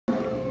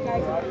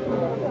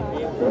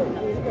What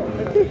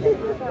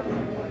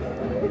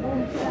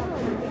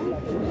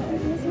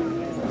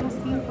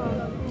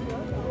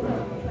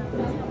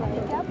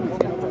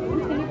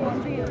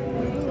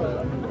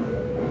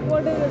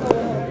is it?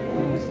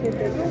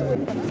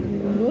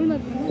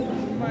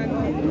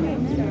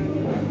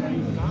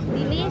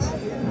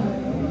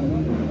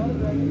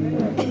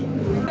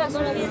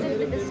 Associated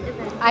with this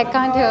event. I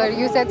can't hear.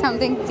 You said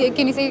something.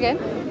 Can you say again?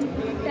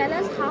 Tell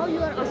us how you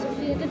are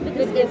associated with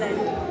this event.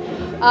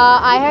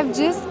 I have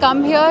just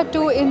come here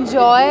to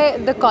enjoy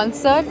the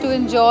concert, to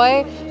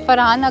enjoy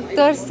Farhan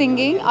Akhtar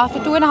singing after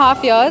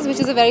 2.5 years, which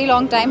is a very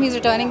long time. He's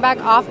returning back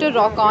after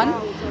Rock On.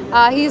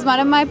 He's one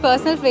of my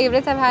personal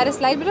favorites. I've had a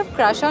slight bit of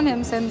crush on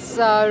him since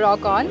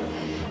Rock On.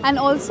 And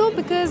also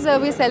because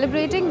we're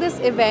celebrating this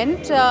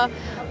event, a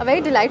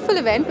very delightful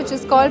event, which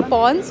is called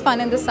Pawns Fun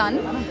in the Sun,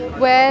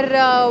 where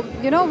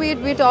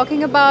we're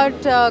talking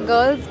about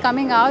girls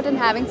coming out and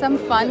having some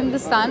fun in the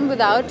sun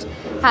without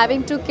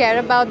having to care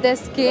about their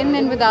skin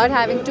and without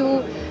having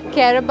to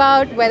care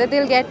about whether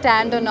they'll get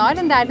tanned or not.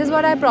 And that is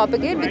what I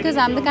propagate, because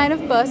I'm the kind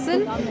of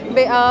person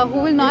who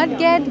will not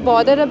get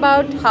bothered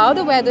about how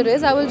the weather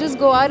is. I will just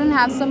go out and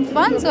have some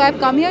fun. So I've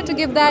come here to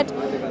give that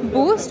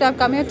boost. I've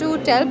come here to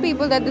tell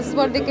people that this is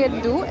what they can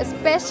do,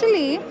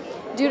 especially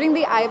during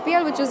the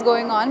IPL which is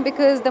going on,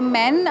 because the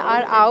men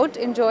are out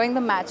enjoying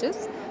the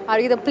matches, are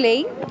either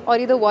playing or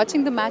either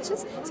watching the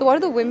matches. So what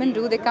do the women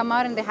do? They come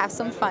out and they have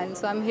some fun.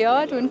 So I'm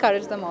here to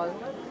encourage them all.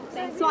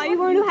 So are you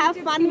going to have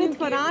fun with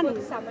Farhan?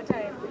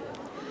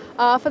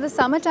 For the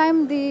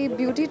summertime, the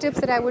beauty tips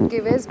that I would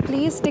give is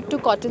please stick to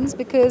cottons,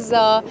 because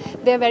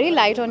they're very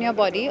light on your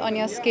body, on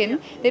your skin.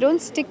 They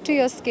don't stick to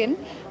your skin.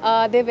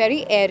 They're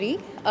very airy.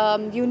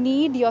 You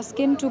need your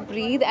skin to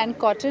breathe, and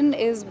cotton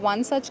is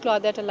one such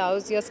cloth that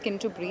allows your skin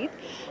to breathe.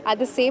 At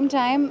the same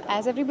time,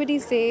 as everybody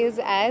says,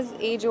 as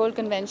age-old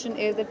convention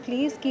is, that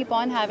please keep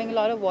on having a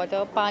lot of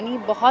water. Pani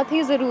बहुत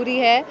ही ज़रूरी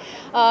है,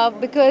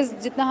 because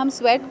जितना हम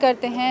sweat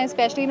करते हैं,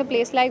 especially in a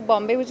place like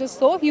Bombay, which is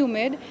so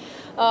humid,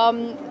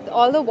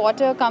 all the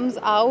water comes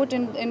out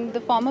in the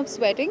form of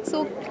sweating.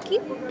 So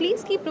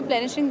please keep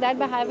replenishing that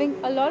by having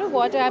a lot of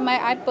water.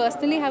 I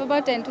personally have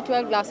about 10 to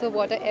 12 glasses of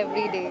water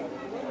every day.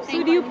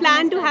 So do you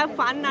plan to have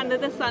fun under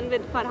the sun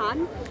with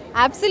Farhan?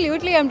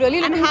 Absolutely, I'm really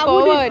looking and how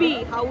forward. would it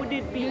be? How would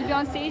it be? You'll be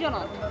on stage or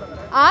not?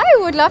 I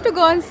would love to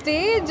go on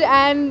stage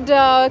and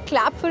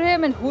clap for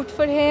him and hoot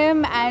for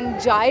him and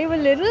jive a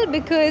little,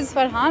 because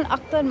Farhan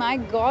Akhtar, my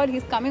God,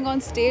 he's coming on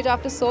stage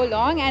after so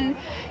long, and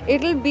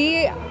it'll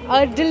be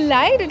a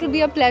delight, it'll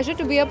be a pleasure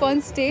to be up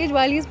on stage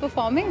while he's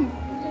performing.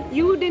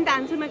 You didn't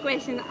answer my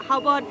question. How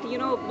about,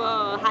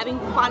 having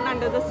fun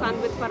under the sun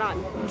with Farhan?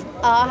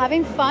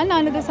 Having fun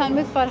under the sun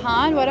with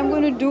Farhan, what I'm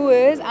going to do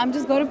is I'm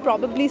just going to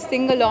probably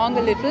sing along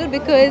a little,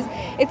 because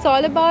it's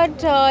all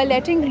about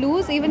letting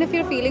loose. Even if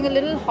you're feeling a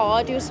little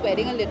hot, you're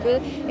sweating a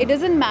little, it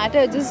doesn't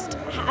matter. Just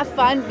have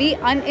fun, be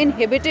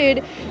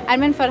uninhibited.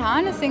 And when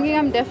Farhan is singing,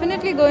 I'm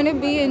definitely going to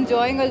be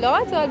enjoying a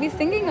lot, so I'll be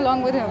singing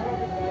along with him.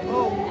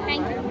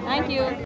 Thank you. Thank you.